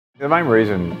The main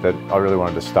reason that I really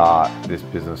wanted to start this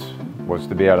business was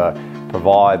to be able to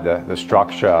provide the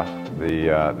structure,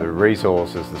 the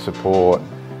resources, the support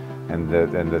and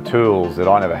the tools that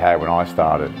I never had when I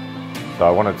started. So I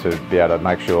wanted to be able to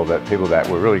make sure that people that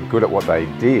were really good at what they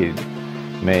did,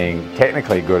 meaning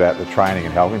technically good at the training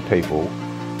and helping people,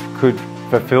 could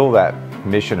fulfill that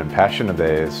mission and passion of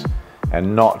theirs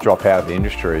and not drop out of the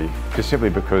industry just simply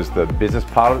because the business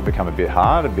part of it became a bit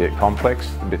hard, a bit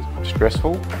complex, a bit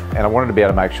stressful. And I wanted to be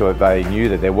able to make sure that they knew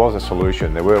that there was a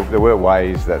solution. There were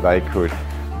ways that they could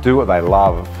do what they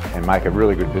love and make a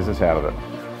really good business out of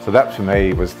it. So that for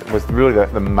me was really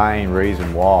the main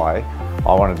reason why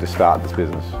I wanted to start this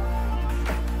business.